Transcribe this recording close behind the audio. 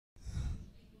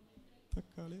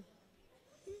തക്കാളി.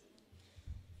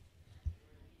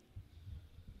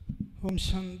 ഓം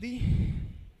ശാന്തി.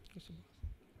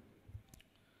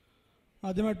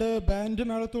 ആദ്യമായിട്ട് ബാൻഡ്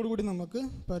മേളത്തോടു കൂടി നമുക്ക്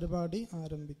പരിപാടി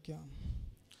ആരംഭിക്കാം.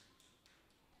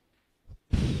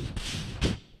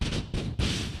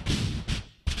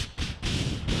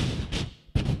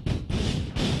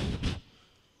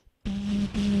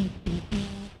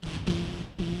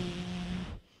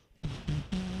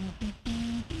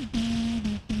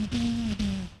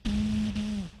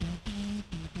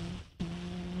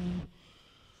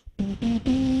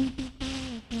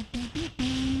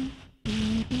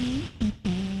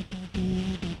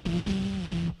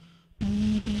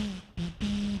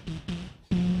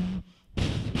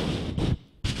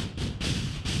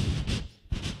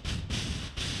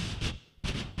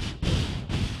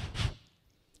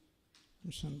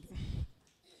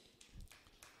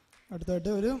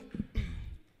 അടുത്തായിട്ട് ഒരു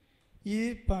ഈ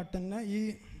പാട്ടിനെ ഈ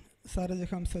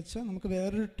സാരജഹംസ വെച്ചാൽ നമുക്ക്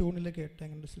വേറൊരു ട്യൂണിൽ കേട്ട്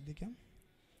എങ്ങനെ ശ്രദ്ധിക്കാം.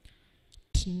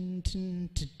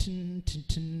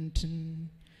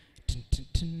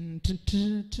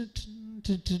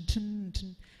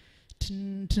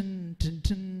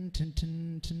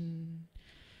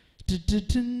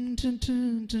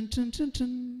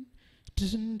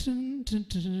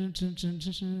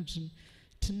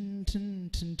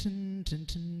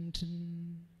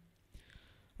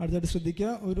 അടുത്തായിട്ട് ശ്രദ്ധിക്കുക,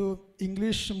 ഒരു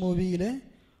ഇംഗ്ലീഷ് മൂവിയിലെ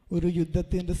ഒരു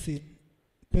യുദ്ധത്തിൻ്റെ സീൻ,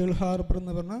 പേൾ ഹാർബർ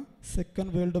എന്ന് പറഞ്ഞ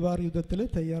സെക്കൻഡ് വേൾഡ് വാർ യുദ്ധത്തിൽ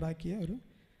തയ്യാറാക്കിയ ഒരു,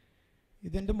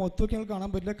 ഇതിൻ്റെ മൊത്തമൊക്കെ ഞങ്ങൾ കാണാൻ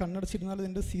പറ്റില്ല, കണ്ണടച്ചിരുന്നാൽ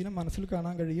ഇതിൻ്റെ സീന് മനസ്സിൽ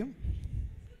കാണാൻ കഴിയും.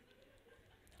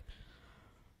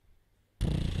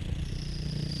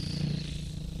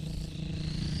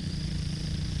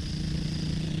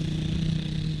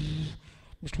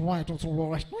 Mr. White was all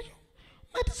right.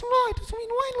 That is right. It's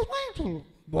mean White was right.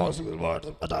 Boys will work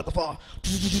at the far.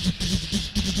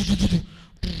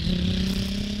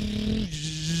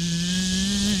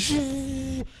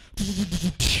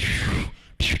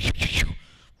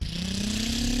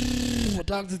 The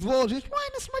dogs is wall. It's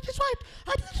right. It's right. It's right.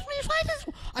 I just really fight this.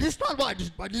 I just not right.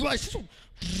 I just right.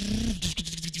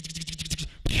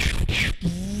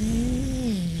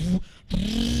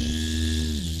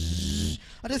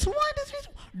 And it's right, it's right.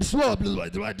 This one, this right,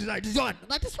 this right, this right, this right.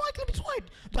 That is right, it's right.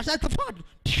 That's the fun.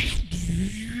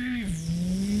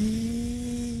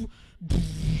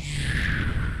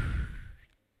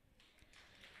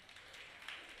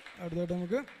 അടുത്തായിട്ട്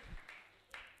നമുക്ക്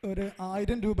ഒരു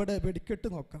 1000 രൂപയുടെ വെടിക്കെട്ട്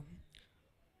നോക്കാം.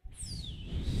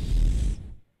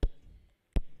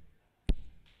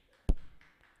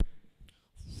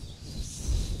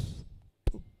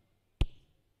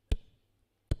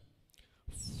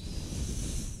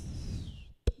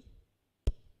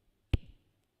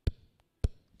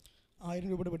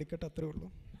 ₹1000 വെടിക്കെട്ട്, അത്രേ ഉള്ളൂ.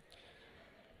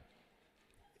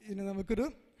 ഇനി നമുക്കൊരു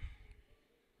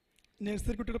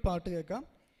നഴ്സറി കുട്ടിയുടെ പാട്ട് കേൾക്കാം.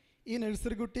 ഈ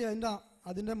നഴ്സറി കുട്ടി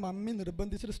അതിൻ്റെ മമ്മി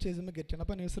നിർബന്ധിച്ചൊരു സ്റ്റേജിൽ നിന്ന് കയറ്റിയാണ്.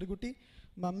 അപ്പോൾ നഴ്സറി കുട്ടി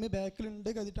മമ്മി ബാക്കിലുണ്ട്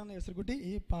കരുതിയിട്ടാണ് നഴ്സറി കുട്ടി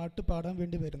ഈ പാട്ട് പാടാൻ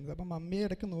വേണ്ടി വരുന്നത്. അപ്പം മമ്മിയെ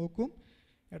ഇടയ്ക്ക് നോക്കും,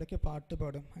 ഇടയ്ക്ക് പാട്ട്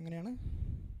പാടും. അങ്ങനെയാണ്.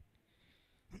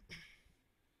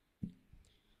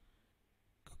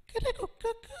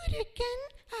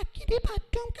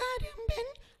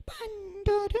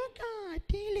 പണ്ടൊരു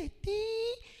കാട്ടിലെത്തി,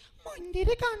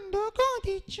 മുന്തിരി കണ്ടു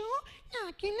കൊതിച്ചു,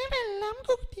 നാക്കിന് വെള്ളം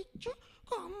കുത്തിച്ചു,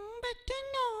 കൊമ്പറ്റ്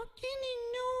നോക്കി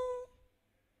നിന്നു.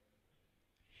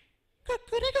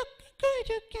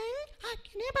 കുരുക്കൻ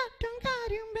അക്കിനി പറ്റും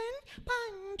കാരുമ്പൻ,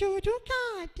 പണ്ടൊരു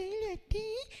കാട്ടിലെത്തി,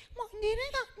 മുന്തിരി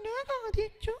കണ്ടു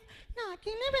കൊതിച്ചു,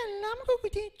 നാക്കിന് വെള്ളം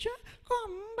കുത്തിച്ചു,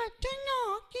 കൊമ്പറ്റ്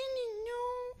നോക്കി നിന്നു.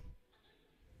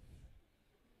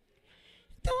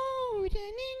 ദൂരെ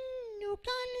നിന്നു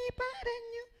കളി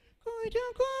പറഞ്ഞു,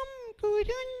 കുരുകും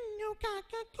കുരുന്നു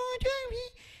കാക്കക്കുരുവി.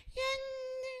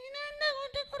 എന്തിനെ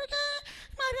കൂട്ടിക്കുറുക്ക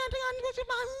മറുപടി കണ്ടുവച്ച്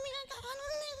മമ്മിയെ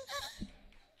കാണുന്നില്ല.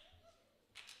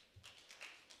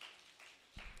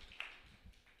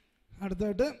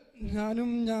 അടുത്തായിട്ട്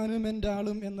ഞാനും എൻ്റെ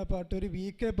ആളും എന്ന പാട്ട് ഒരു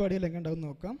വീക്കെ പാടിയാൽ എങ്ങനെയുണ്ടാവും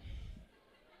നോക്കാം.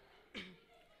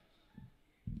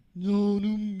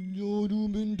 ഞാനും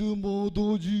എൻ്റെ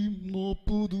മാതാജിയും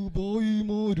 40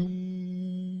 ഭായിമാരും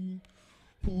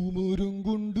പൂമരം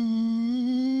കൊണ്ട്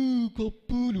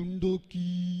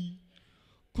കപ്പലുണ്ടാക്കി.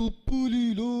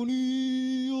 കപ്പലിലാണ്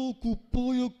ആ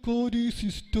കുപ്പായക്കാരി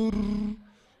സിസ്റ്റർ,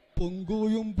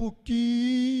 പങ്കായം പൊക്കി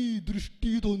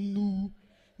ദൃഷ്ടി തന്നു,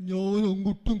 ഞാൻ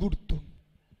അങ്ങോട്ടും കൊടുത്തു.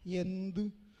 എന്ത്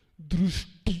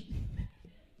ദൃഷ്ടി!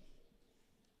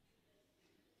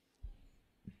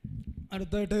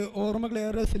 അടുത്തായിട്ട്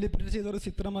ഓർമ്മകളേറെ സെലിബ്രേറ്റ് ചെയ്ത ഒരു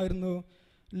ചിത്രമായിരുന്നു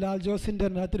ലാൽ ജോസിൻ്റെ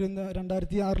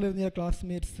 2006 ഇറങ്ങിയ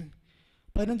ക്ലാസ്മേറ്റ്സ്.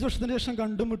 15 വർഷത്തിന് ശേഷം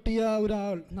കണ്ടുമുട്ടിയ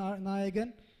ഒരാൾ നായകൻ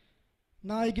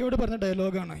നായികയോട് പറഞ്ഞ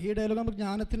ഡയലോഗാണ്. ഈ ഡയലോഗ് നമുക്ക്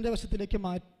ജ്ഞാനത്തിൻ്റെ വശത്തിലേക്ക്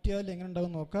മാറ്റിയാൽ എങ്ങനെ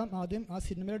ഉണ്ടാവും നോക്കാം. ആദ്യം ആ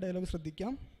സിനിമയുടെ ഡയലോഗ്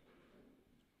ശ്രദ്ധിക്കാം.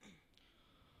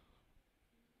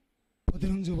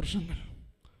 15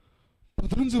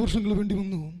 വർഷങ്ങൾ വേണ്ടി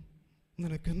വന്നു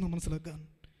നിനക്ക് എന്നെ മനസ്സിലാക്കാൻ,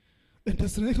 എൻ്റെ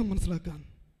സ്നേഹം മനസ്സിലാക്കാൻ.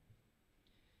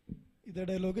 ഇതേ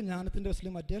ഡയലോഗ് ജ്ഞാനത്തിൻ്റെ വശത്തിൽ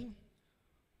മാറ്റിയാൽ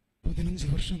 15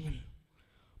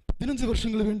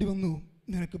 വർഷങ്ങൾ വേണ്ടി വന്നു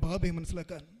നിനക്ക് ബാബയെ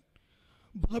മനസ്സിലാക്കാൻ,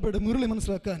 ബാബയുടെ മുരളി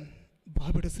മനസ്സിലാക്കാൻ,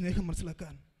 ബാബയുടെ സ്നേഹം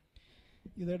മനസ്സിലാക്കാൻ.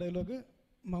 ഇതേ ഡയലോഗ്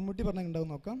മമ്മൂട്ടി പറഞ്ഞുണ്ടാവും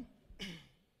നോക്കാം.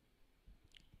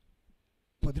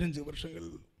 15 വർഷങ്ങൾ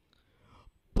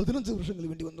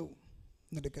വേണ്ടി വന്നു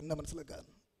നിനക്ക് എന്നെ മനസ്സിലാക്കാൻ,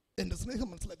 എൻ്റെ സ്നേഹം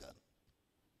മനസ്സിലാക്കാൻ.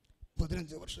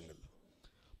 15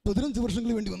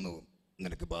 വർഷങ്ങൾ വേണ്ടി വന്നു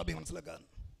നിനക്ക് ബാബയെ മനസ്സിലാക്കാൻ,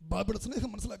 ബാബയുടെ സ്നേഹം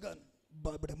മനസ്സിലാക്കാൻ,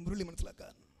 ബാബയുടെ മുരളി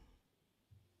മനസ്സിലാക്കാൻ.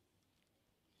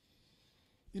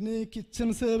 ഇനി കിച്ചൺ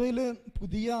സേവയിൽ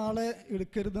പുതിയ ആളെ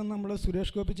എടുക്കരുതെന്ന് നമ്മൾ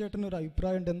സുരേഷ് ഗോപി ചേട്ടൻ്റെ ഒരു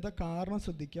അഭിപ്രായമുണ്ട്. എന്താ കാരണം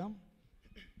ശ്രദ്ധിക്കാം.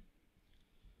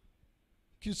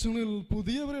 കിച്ചണിൽ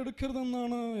പുതിയവരെ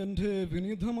എടുക്കരുതെന്നാണ് എൻ്റെ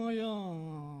വിനീതമായ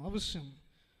ആവശ്യം.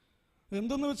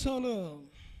 എന്തെന്ന് വെച്ചാൽ,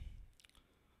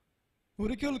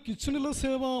 ഒരിക്കൽ കിച്ചണിലെ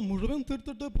സേവ മുഴുവൻ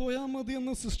തീർത്തിട്ട് പോയാൽ മതി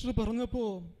എന്ന് സിസ്റ്റർ പറഞ്ഞപ്പോൾ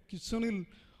കിച്ചണിൽ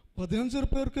 15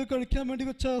 പേർക്ക് കഴിക്കാൻ വേണ്ടി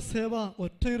വെച്ച സേവ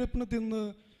ഒറ്റയിരുപ്പിന് തിന്ന്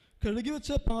കഴിച്ച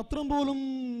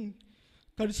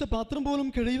പാത്രം പോലും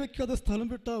കഴുകി വയ്ക്കാതെ സ്ഥലം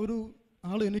വിട്ട ഒരു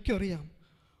ആൾ എനിക്കറിയാം.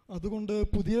 അതുകൊണ്ട്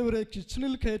പുതിയവരെ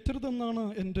കിച്ചണിൽ കയറ്റരുതെന്നാണ്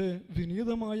എൻ്റെ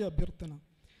വിനീതമായ അഭ്യർത്ഥന.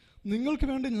 നിങ്ങൾക്ക്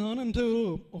വേണ്ടി ഞാൻ എൻ്റെ ഒരു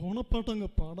ഓണപ്പാട്ടങ്ങ്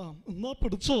പാടാം. എന്നാ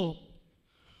പഠിച്ചോ.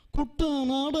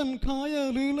 കുട്ടനാടൻ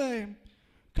കായലിലെ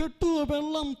കെട്ടുവ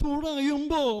വെള്ളം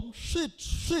തുഴയുമ്പോ ഷിറ്റ്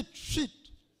ഷിറ്റ് ഷിറ്റ്.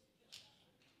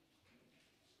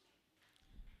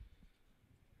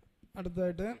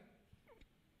 അടുത്തതായിട്ട്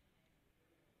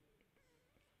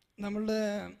നമ്മളുടെ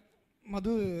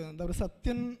എന്താ പറയുക,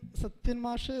 സത്യൻ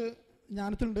മാഷ്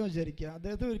ജ്ഞാനത്തിലുണ്ടെന്ന് വിചാരിക്കുക.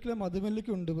 അദ്ദേഹത്തെ ഒരിക്കലും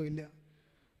മധുമല്ലിക്ക് കൊണ്ടുപോയില്ല.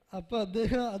 അപ്പോൾ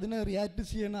അദ്ദേഹം അതിനെ റിയാക്ട്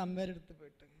ചെയ്യണ അമ്മേരുടെ അടുത്ത്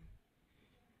പോയിട്ട്.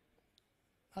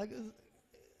 അത്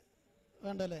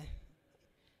വേണ്ടല്ലേ,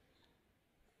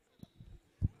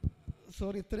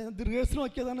 സോറി, ഇത്രയും റിഹേഴ്സൽ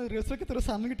നോക്കിയതാണ്. റിഹേഴ്സലൊക്കെ ഇത്ര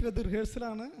സമയം കിട്ടിയത്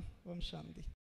റിഹേഴ്സലാണ്. ഓം ശാന്തി.